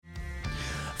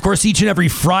Of course, each and every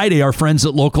Friday, our friends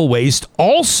at Local Waste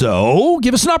also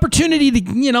give us an opportunity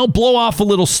to, blow off a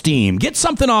little steam, get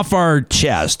something off our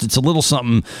chest. It's a little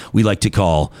something we like to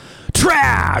call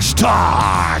Trash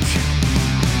Talk.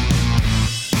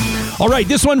 All right,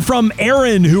 this one from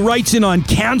Erin, who writes in on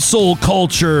cancel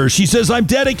culture. She says, I'm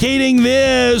dedicating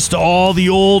this to all the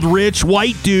old rich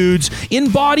white dudes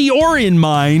in body or in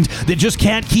mind that just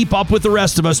can't keep up with the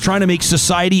rest of us, trying to make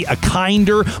society a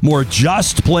kinder, more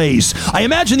just place. I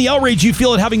imagine the outrage you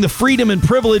feel at having the freedom and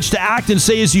privilege to act and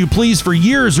say as you please for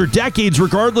years or decades,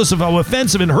 regardless of how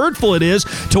offensive and hurtful it is,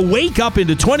 to wake up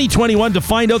into 2021 to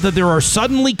find out that there are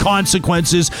suddenly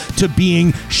consequences to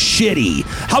being shitty.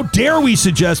 How dare we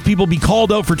suggest people be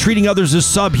called out for treating others as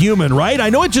subhuman, right? I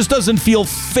know it just doesn't feel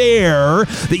fair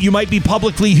that you might be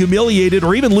publicly humiliated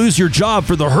or even lose your job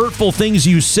for the hurtful things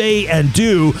you say and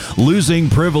do. Losing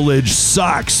privilege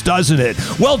sucks, doesn't it?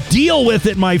 Well, deal with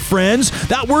it, my friends.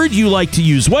 That word you like to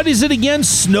use, what is it again?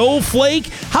 Snowflake?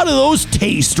 How do those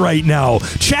taste right now?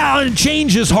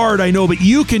 Change is hard, I know, but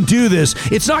you can do this.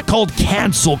 It's not called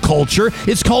cancel culture.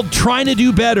 It's called trying to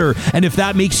do better. And if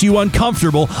that makes you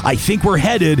uncomfortable, I think we're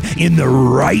headed in the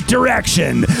right direction.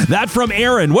 That from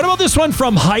Aaron. What about this one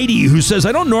from Heidi, who says,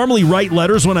 I don't normally write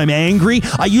letters when I'm angry.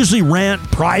 I usually rant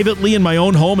privately in my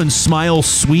own home and smile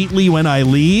sweetly when I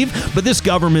leave. But this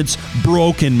government's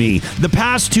broken me. The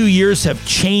past 2 years have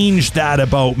changed that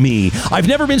about me. I've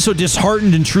never been so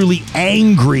disheartened and truly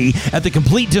angry at the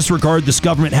complete disregard this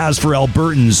government has for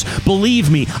Albertans.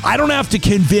 Believe me, I don't have to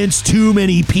convince too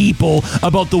many people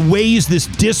about the ways this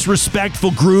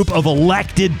disrespectful group of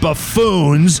elected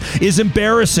buffoons is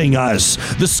embarrassing us.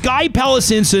 The Sky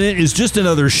Palace incident is just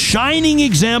another shining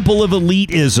example of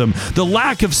elitism, the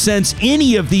lack of sense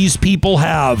any of these people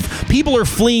have. People are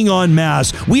fleeing en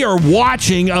masse. We are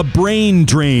watching a brain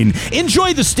drain.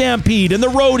 Enjoy the stampede and the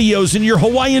rodeos and your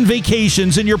Hawaiian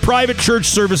vacations and your private church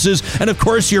services and, of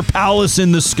course, your palace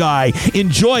in the sky.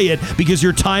 Enjoy it because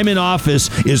your time in office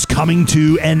is coming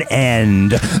to an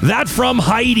end. That from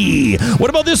Heidi. What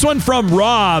about this one from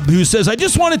Rob, who says, I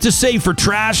just wanted to say for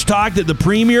Trash Talk that the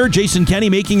Premier, Jason Kenney,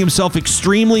 making himself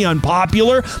extremely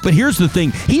unpopular. But here's the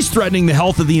thing. He's threatening the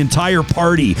health of the entire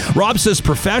party. Rob says,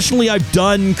 professionally, I've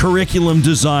done curriculum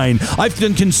design. I've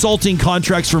done consulting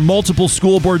contracts for multiple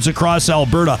school boards across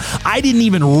Alberta. I didn't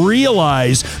even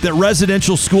realize that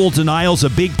residential school denial is a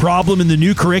big problem in the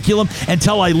new curriculum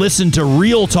until I listened to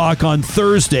Real Talk on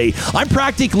Thursday. I'm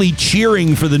practically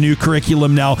cheering for the new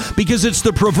curriculum now because it's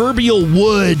the proverbial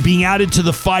wood being added to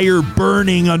the fire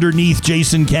burning underneath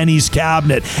Jason Kenney's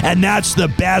cabinet. And that's the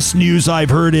best news I've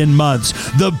heard in months.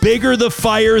 The bigger the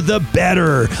fire, the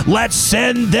better. Let's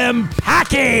send them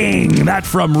packing. That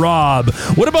from Rob.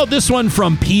 What about this one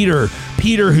from Peter?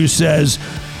 Peter, who says,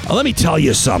 let me tell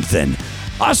you something.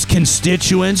 Us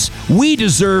constituents, we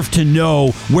deserve to know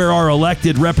where our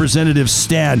elected representatives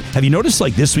stand. Have you noticed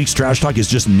this week's Trash Talk is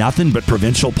just nothing but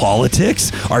provincial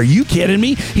politics? Are you kidding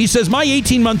me? He says, my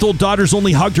 18-month-old daughter's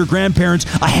only hugged her grandparents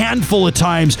a handful of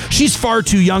times. She's far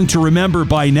too young to remember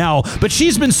by now, but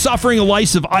she's been suffering a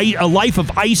life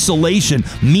of isolation.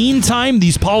 Meantime,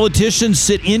 these politicians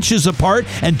sit inches apart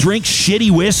and drink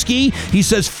shitty whiskey. He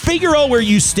says, figure out where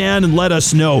you stand and let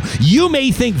us know. You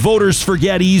may think voters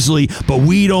forget easily,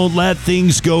 but we don't let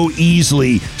things go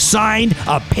easily. Signed,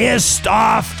 a pissed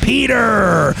off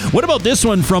Peter. What about this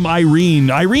one from Irene?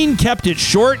 Irene kept it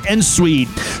short and sweet.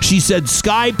 She said,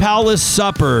 Sky Palace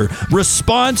supper,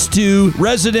 response to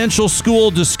residential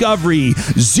school discovery,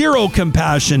 zero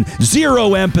compassion,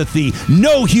 zero empathy,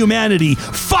 no humanity.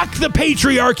 Fuck the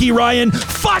patriarchy, Ryan.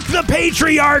 Fuck the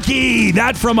patriarchy.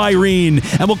 That from Irene.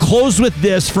 And we'll close with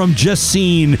this from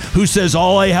Justine, who says,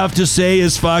 all I have to say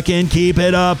is fucking keep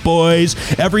it up, boys.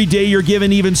 Every day you're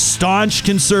giving even staunch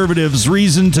conservatives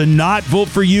reason to not vote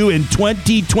for you in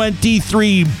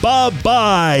 2023.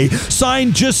 Bye-bye.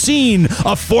 Signed, Justine,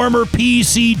 a former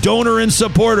PC donor and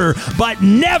supporter, but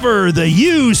never the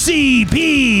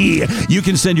UCP. You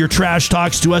can send your trash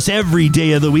talks to us every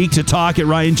day of the week to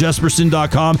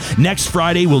talk@ryanjesperson.com. Next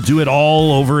Friday, we'll do it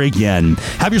all over again.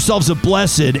 Have yourselves a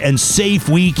blessed and safe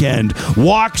weekend.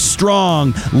 Walk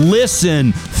strong,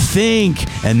 listen, think,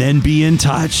 and then be in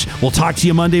touch. We'll talk to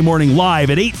you Monday morning live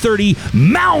at 8:30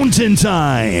 Mountain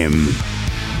Time.